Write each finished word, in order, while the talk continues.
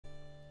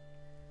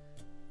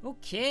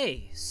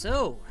Okay,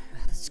 so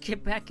let's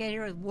get back in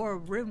here with more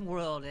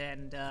RimWorld,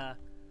 and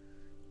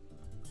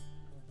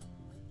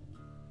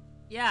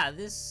yeah,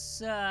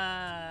 this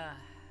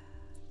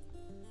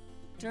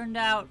turned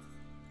out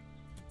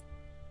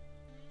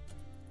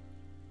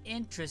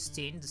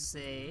interesting to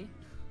say.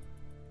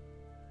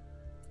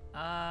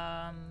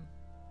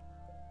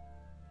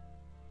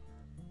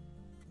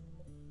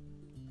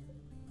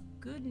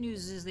 Good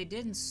news is they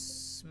didn't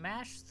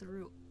smash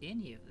through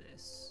any of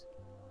this.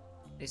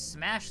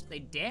 They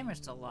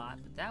damaged a lot,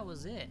 but that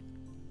was it.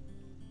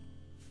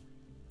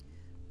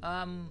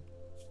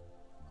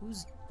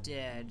 Who's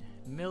dead?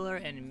 Miller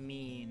and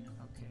Mean.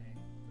 Okay.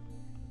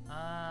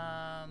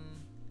 I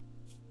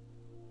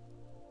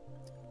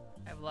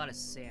have a lot of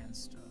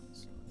sandstone,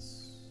 so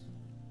let's...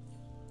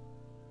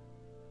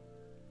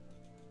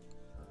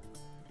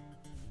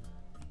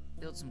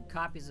 build some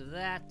copies of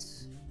that.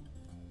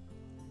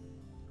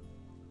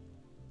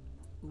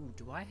 Ooh,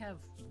 do I have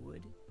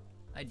wood?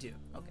 I do,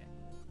 okay.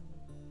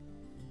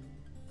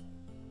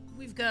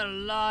 We've got a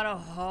lot of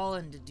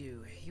hauling to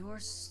do. You're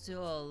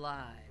still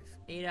alive.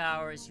 8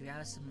 hours, you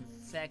have some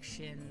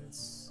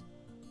infections.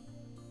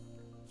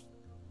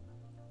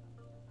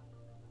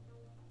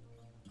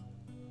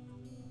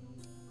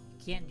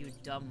 You can't do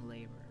dumb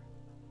labor.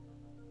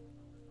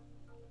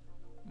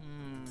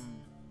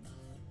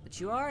 But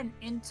you are an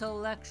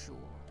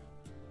intellectual.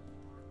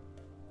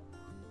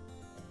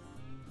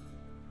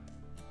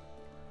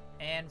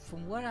 And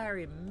from what I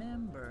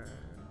remember,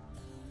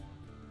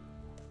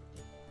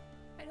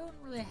 I don't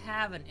really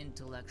have an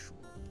intellectual.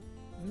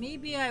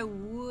 Maybe I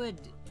would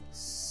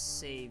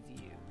save you.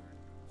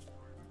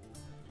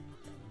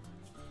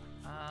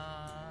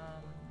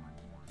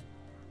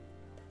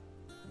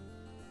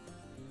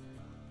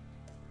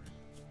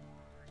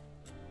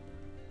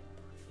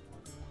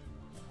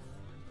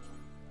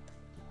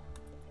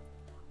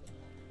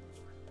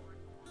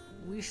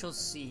 We shall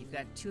see. You've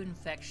got 2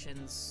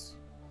 infections.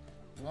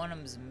 One of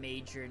them's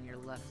major in your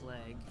left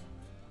leg.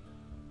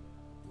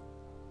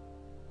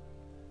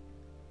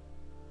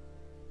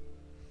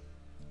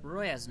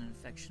 Roy has an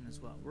infection as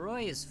well.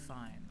 Roy is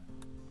fine.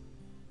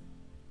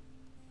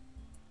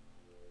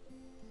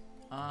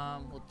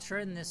 We'll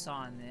turn this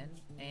on then,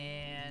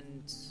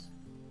 and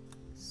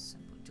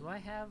simple. Do I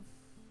have?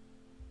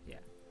 Yeah.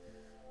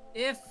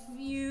 If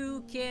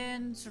you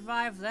can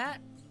survive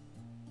that.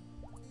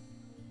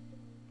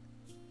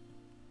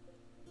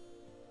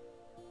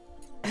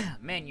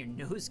 Man, your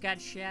nose got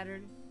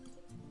shattered.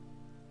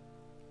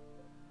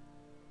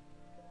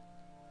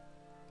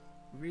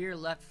 Rear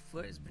left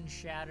foot has been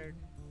shattered.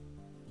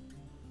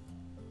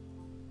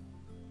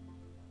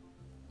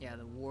 Yeah,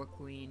 the War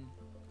Queen.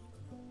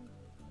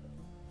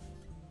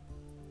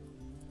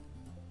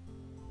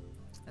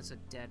 That's a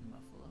dead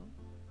buffalo.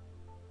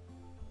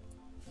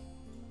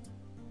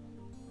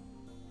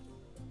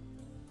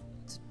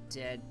 It's a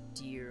dead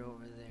deer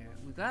over there.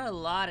 We've got a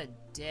lot of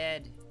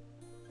dead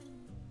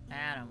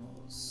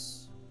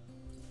animals.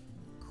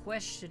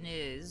 Question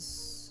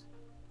is,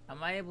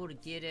 am I able to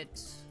get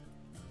it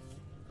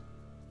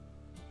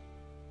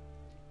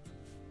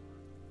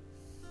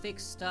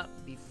fixed up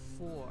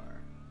before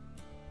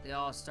they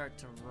all start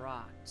to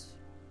rot?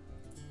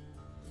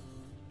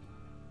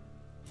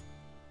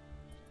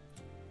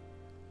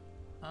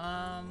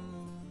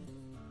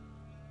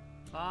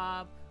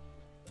 Bob.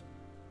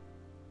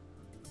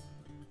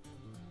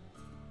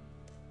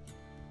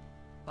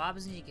 Bob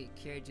doesn't need to get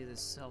carried to the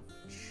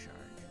self-charge.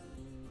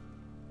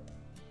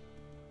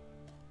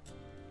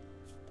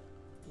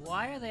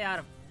 Why are they out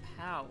of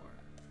power?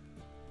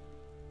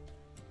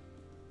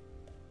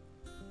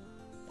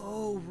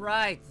 Oh,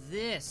 right,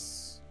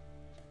 this.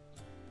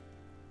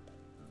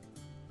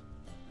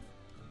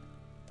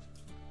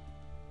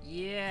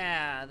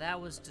 Yeah, that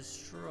was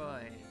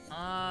destroyed.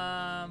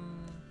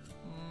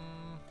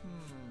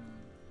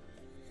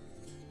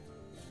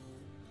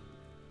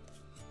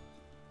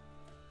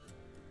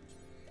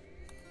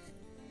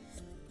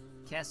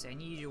 Cassie, I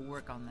need you to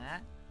work on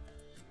that.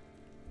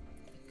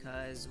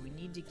 Because we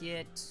need to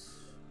get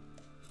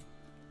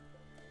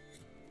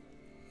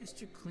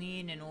Mr.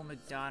 Clean and Old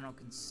McDonald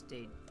can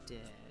stay dead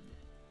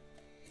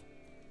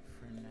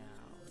for now.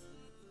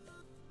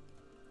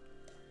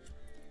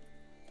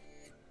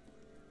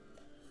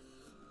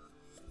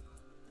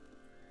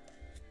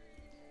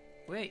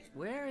 Wait,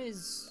 where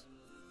is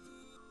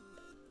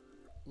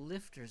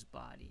Lifter's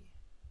body?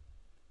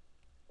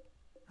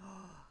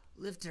 Oh,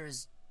 Lifter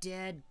is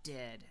dead.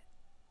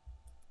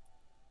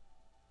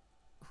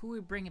 Who are we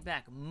bringing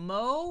back?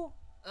 Mo?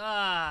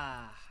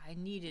 Ah, I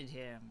needed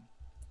him.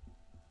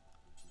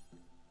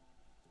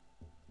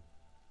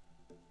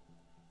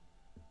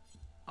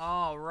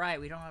 All right,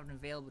 we don't have an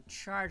available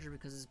charger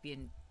because it's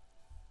being...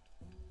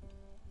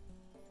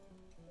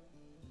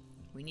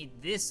 We need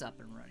this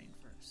up and running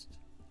first.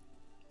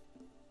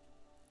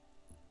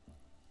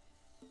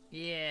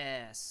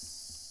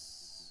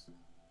 Yes.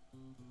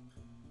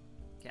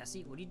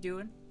 Cassie, what are you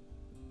doing?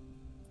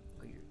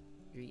 Oh,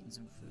 you're eating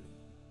some food.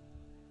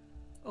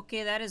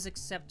 Okay, that is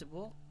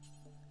acceptable.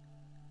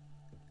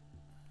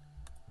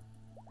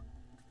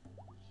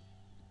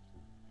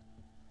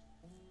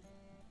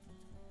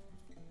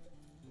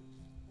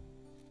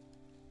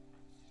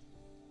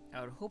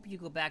 I would hope you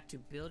go back to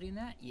building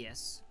that.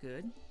 Yes,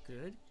 good,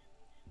 good.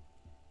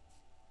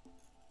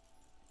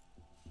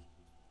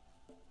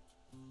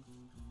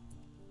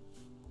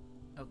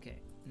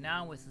 Okay,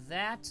 now with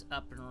that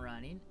up and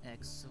running,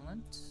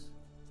 excellent.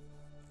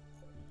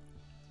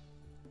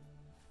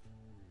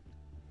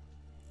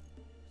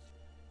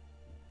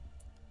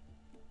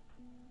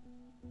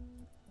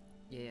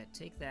 Yeah,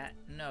 take that.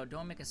 No,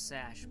 don't make a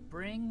sash.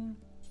 Bring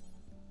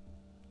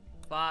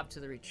Bob to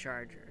the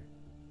recharger.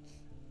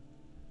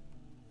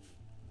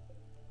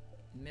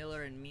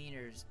 Miller and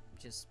Meaner's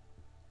just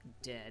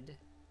dead.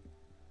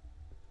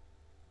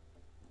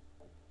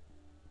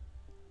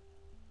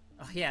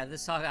 Oh yeah,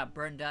 this all got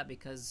burned up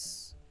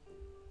because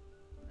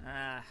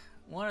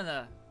one of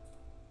them.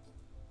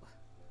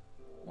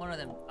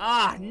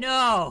 Ah,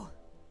 no!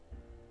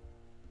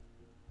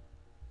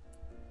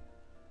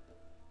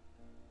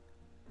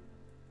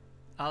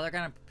 Oh, they're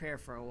gonna prepare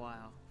for a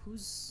while.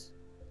 Who's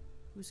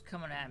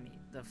coming at me?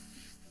 The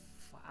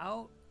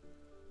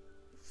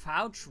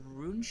Fouch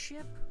rune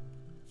ship?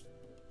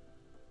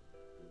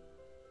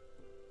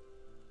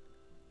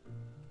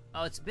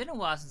 Oh, it's been a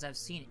while since I've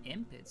seen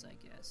impids, I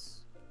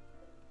guess.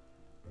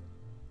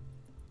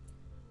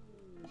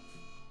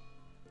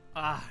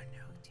 Ah, oh, no,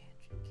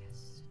 tantrum.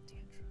 Yes,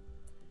 tantrum.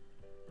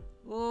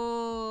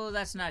 Oh,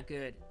 that's not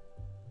good.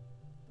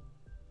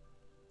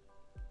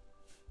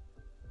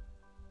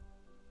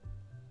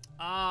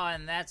 Oh,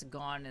 and that's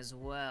gone as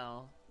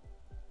well.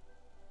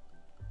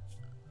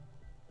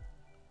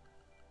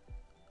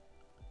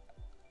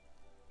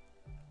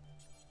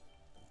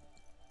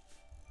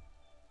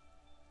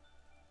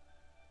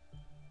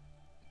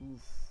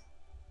 Oof.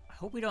 I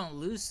hope we don't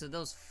lose to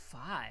those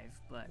 5,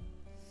 but...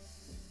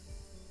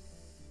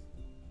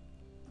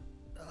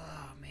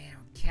 Oh, man.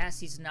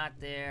 Cassie's not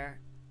there.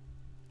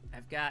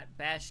 I've got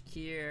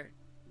Bashkir,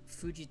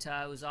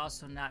 Fujita, who's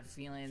also not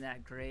feeling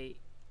that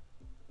great.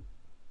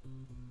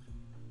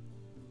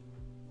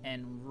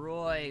 And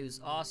Roy,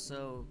 who's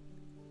also...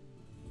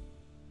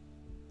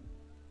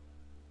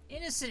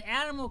 Innocent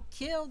animal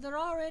killed. They're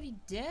already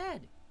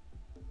dead.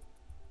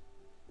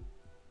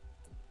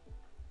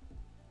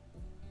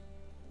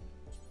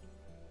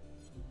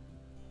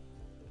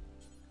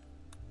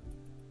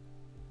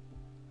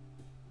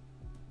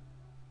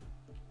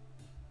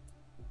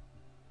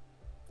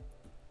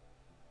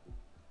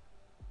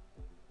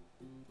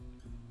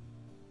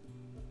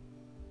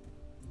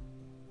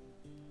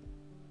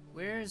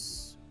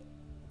 Where's...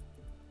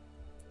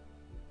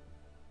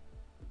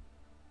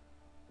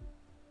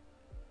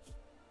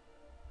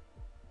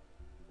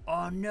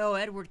 Oh no,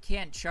 Edward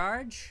can't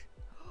charge?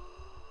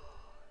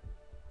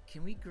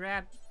 Can we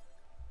grab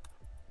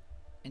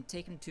and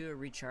take him to a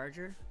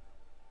recharger?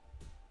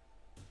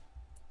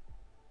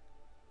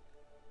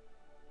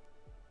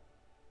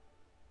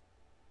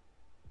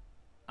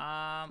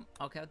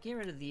 Okay, I'll get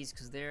rid of these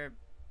because they're...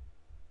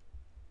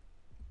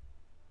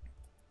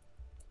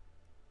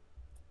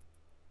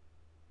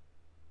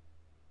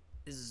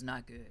 This is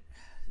not good.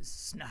 This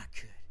is not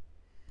good.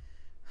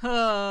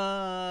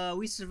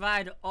 We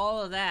survived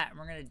all of that, and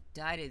we're gonna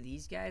die to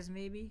these guys,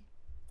 maybe?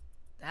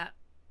 That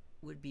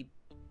would be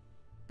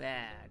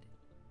bad.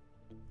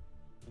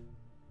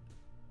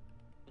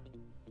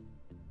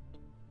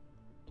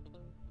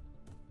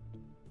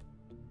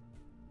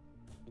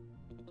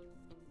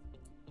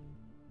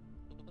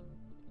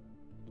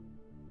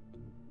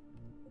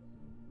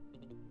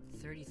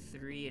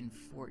 $33 and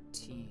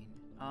 $14.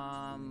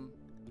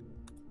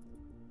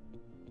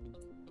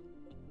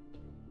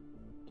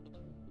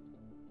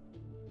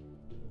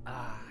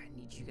 I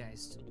need you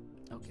guys to...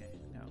 Okay,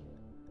 no.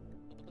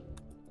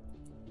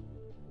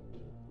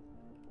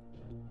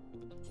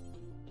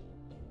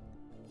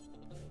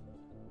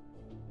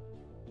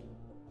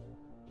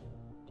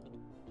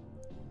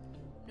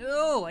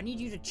 No, I need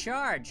you to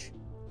charge.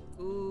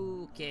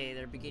 Ooh, okay,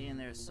 they're beginning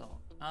their assault.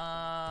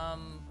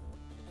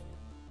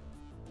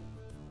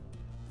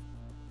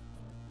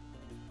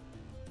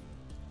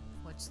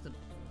 What's the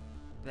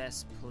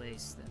best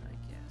place then, I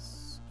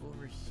guess?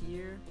 Over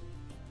here?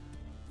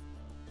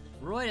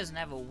 Roy doesn't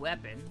have a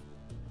weapon.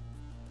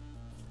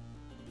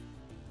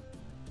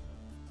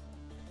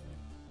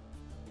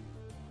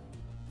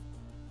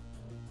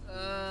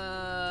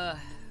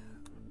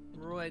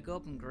 Roy, go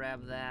up and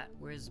grab that.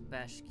 Where's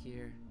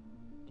Bashkir?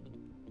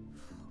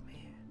 Oh,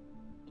 man.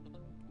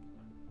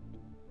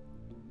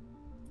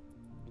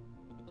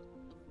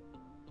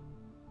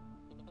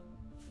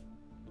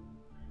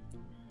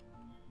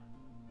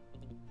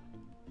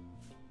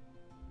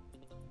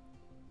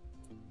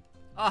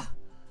 Oh,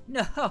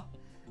 no!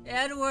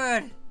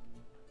 Edward!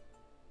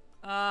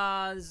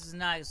 Ah, this is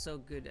not so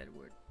good,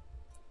 Edward.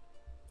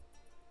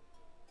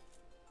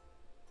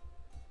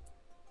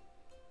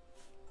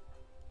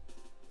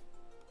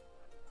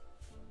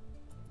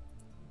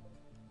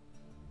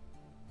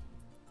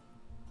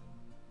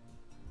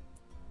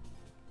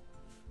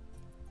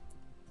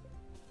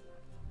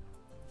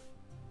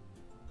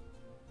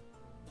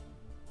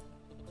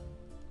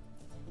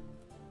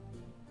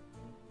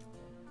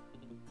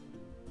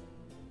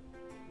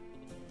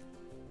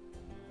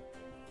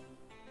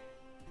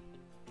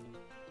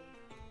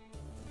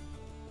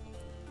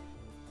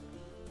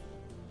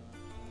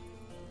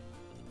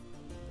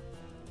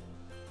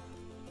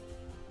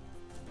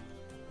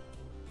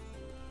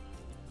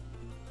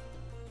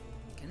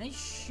 they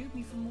shoot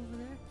me from over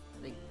there?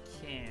 They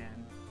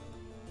can.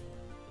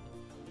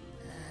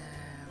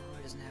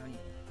 Roy doesn't have any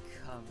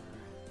cover.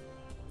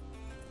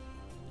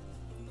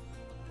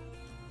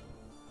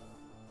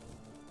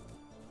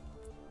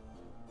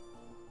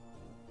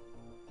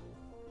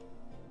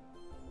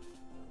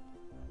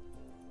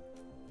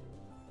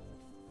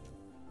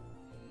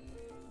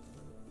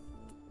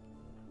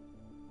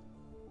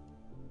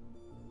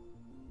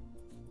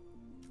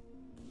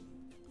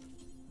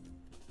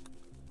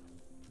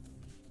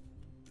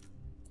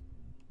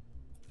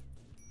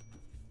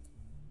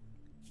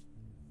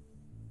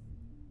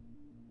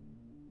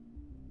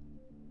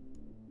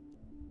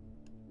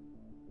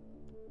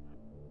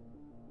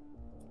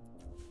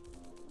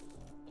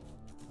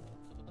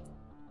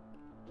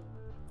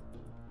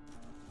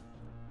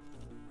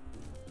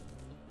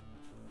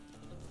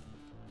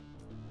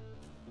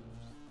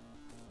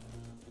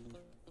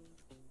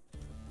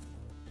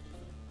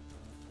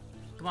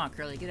 Come on,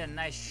 Curly, get a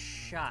nice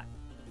shot.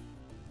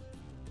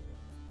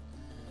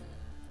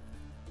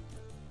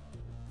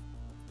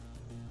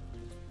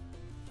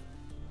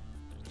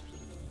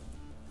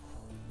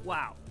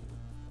 Wow.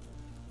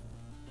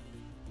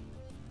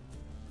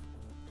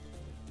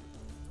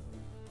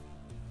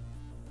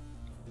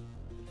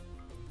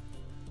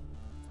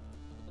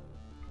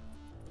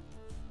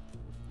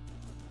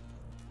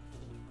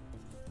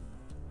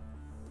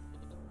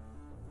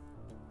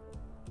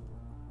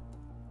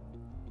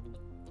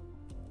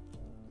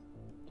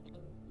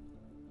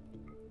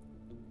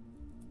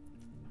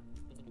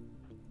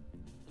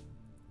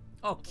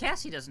 Oh,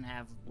 Cassie doesn't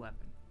have a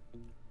weapon.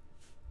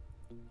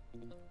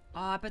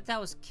 Oh, I bet that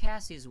was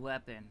Cassie's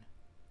weapon.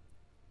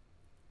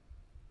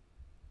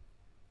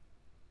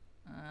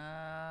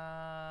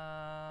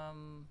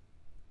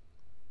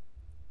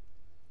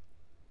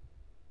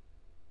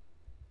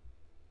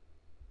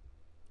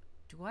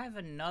 Do I have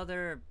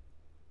another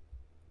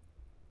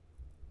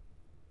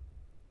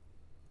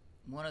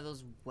one of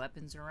those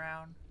weapons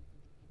around?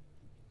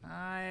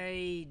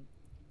 I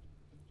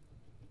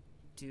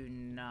do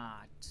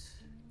not.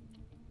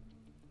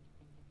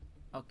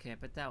 Okay,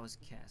 but that was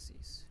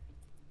Cassie's.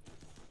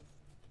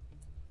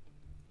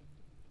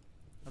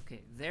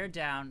 Okay, they're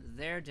down,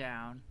 they're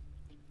down.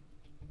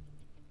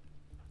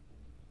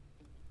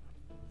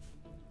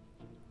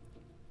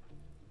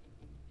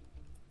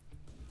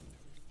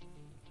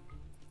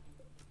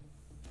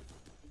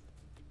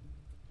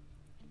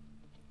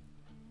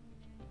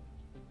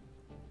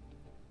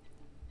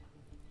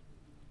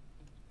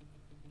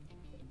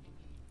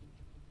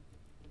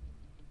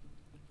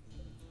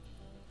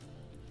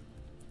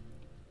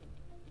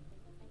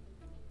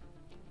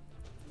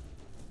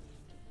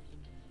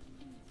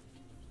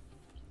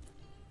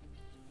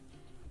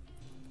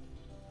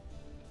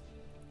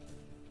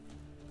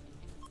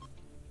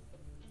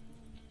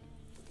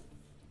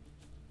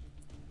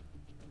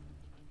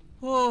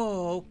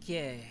 Oh,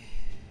 okay.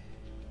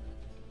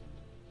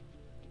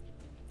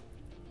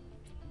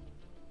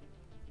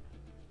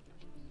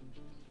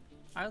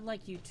 I'd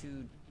like you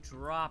to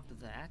drop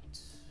that.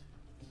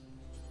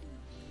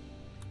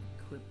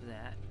 Equip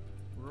that.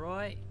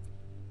 Roy.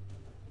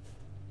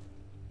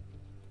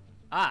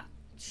 Ah,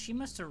 she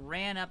must have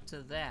ran up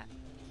to that.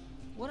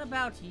 What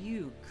about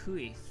you,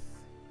 Kuith?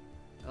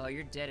 Oh,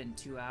 you're dead in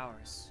 2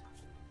 hours.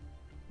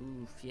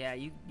 Oof, yeah,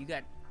 you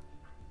got...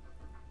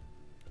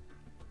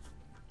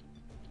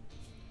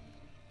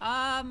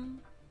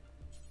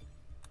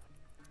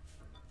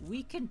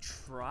 We can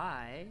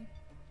try.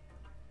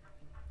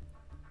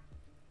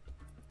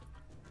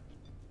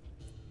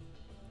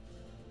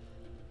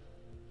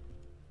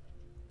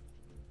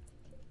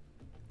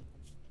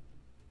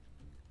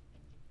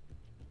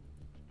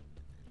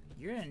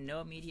 You're in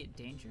no immediate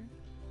danger?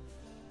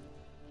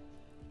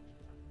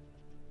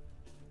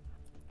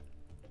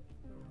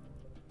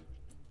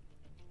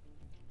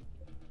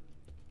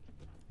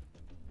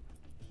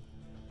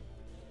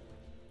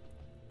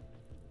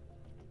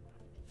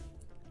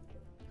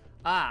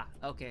 Ah,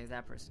 okay,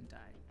 that person died.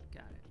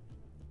 Got it.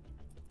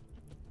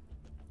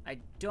 I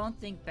don't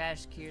think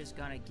Bashkir's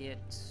gonna get...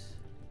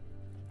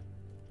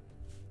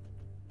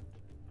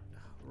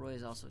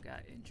 Roy's also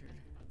got injured.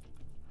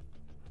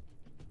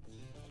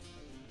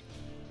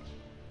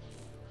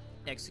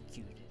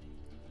 Executed.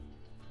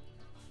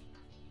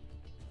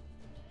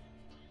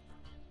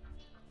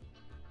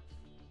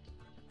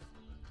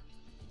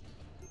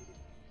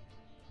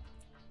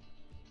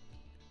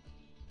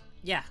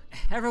 Yeah,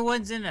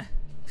 everyone's in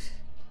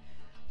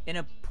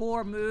a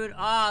poor mood.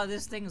 Ah,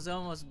 this thing's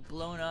almost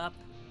blown up.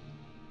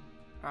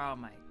 Oh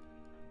my.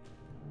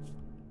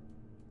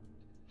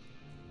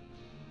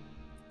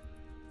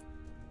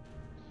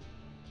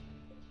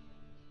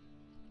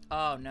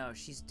 Oh no,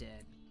 she's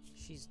dead.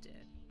 She's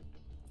dead.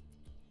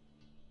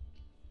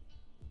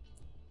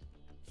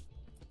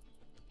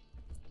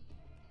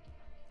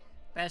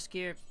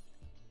 Bashkir,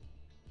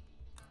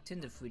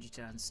 tend to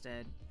Fujita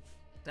instead.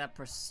 That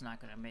person's not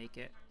gonna make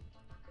it.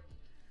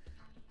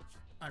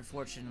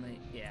 Unfortunately,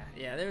 yeah,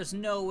 there's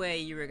no way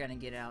you were gonna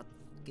get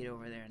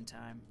over there in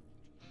time.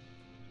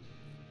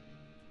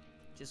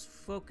 Just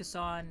focus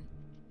on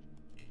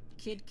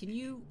kid, can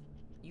you...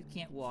 You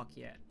can't walk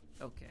yet.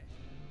 Okay.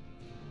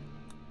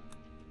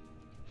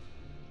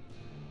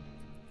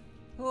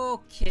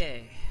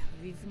 Okay.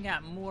 We've even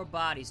got more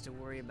bodies to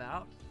worry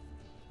about.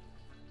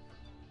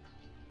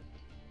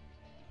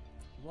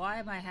 Why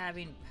am I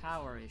having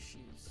power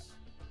issues?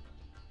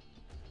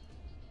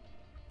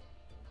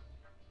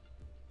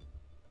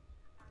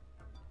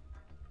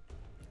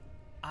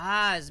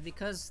 Ah, is it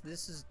because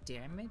this is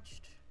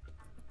damaged?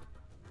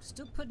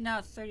 Still putting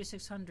out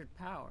 3,600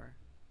 power.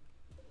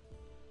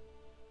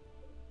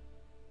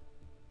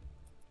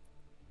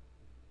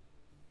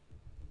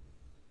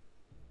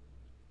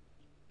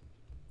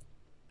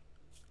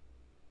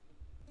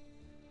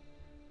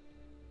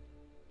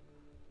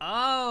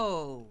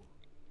 Oh!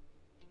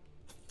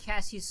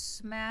 Cassie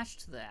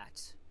smashed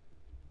that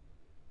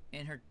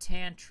in her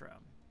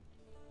tantrum.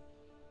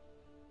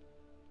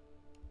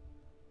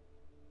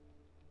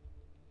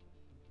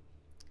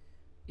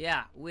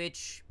 Yeah,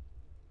 which...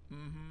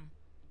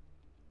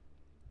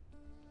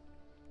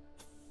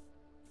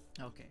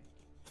 Okay.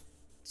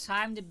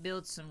 Time to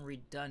build some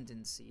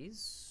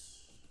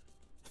redundancies.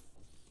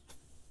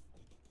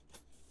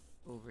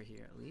 Over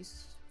here, at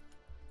least.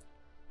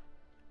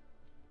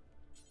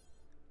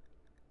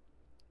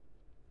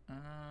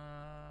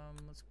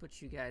 Let's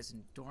put you guys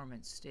in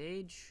dormant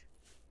stage.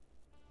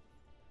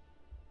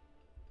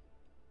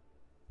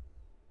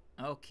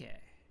 Okay.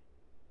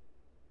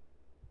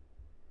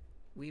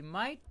 We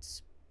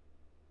might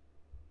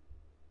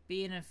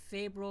be in a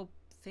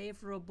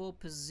favorable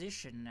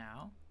position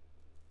now.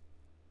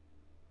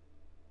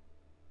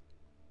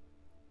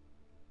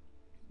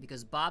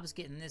 Because Bob's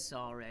getting this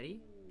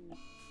already.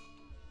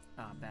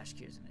 Ah, oh,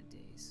 Bashkir's in a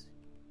daze.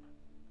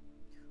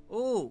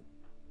 Oh!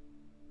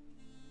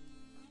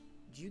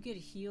 Did you get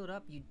healed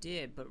up? You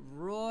did, but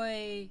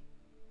Roy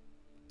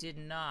did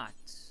not.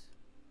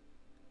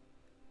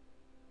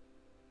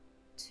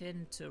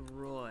 Tend to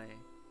Roy.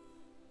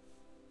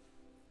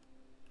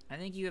 I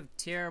think you have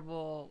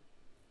terrible...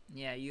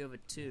 Yeah, you have a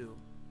 2.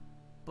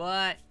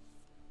 But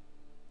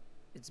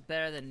it's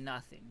better than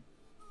nothing.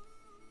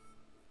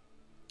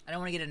 I don't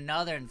want to get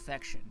another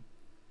infection.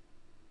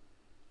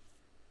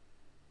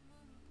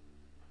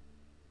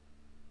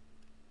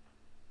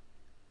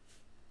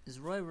 Is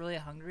Roy really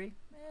hungry?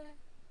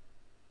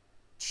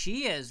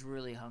 Chia is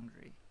really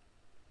hungry.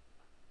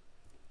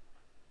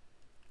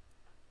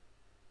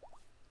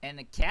 And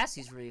the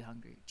Cassie's really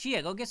hungry.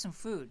 Chia, go get some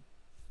food.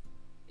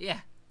 Yeah.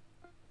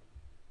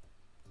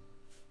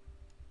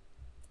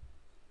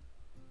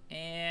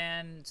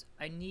 And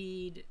I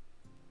need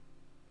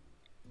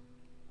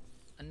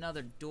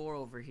another door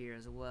over here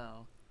as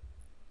well.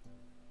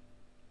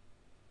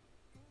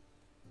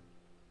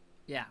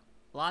 Yeah,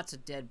 lots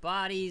of dead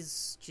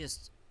bodies,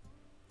 just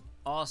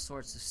all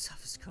sorts of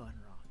stuff is going wrong.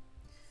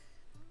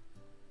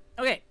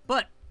 Okay,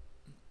 but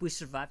we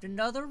survived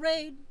another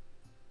raid.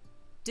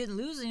 Didn't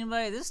lose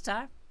anybody this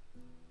time.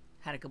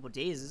 Had a couple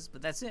dazes,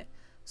 but that's it.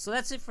 So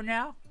that's it for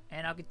now,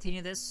 and I'll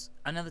continue this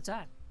another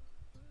time.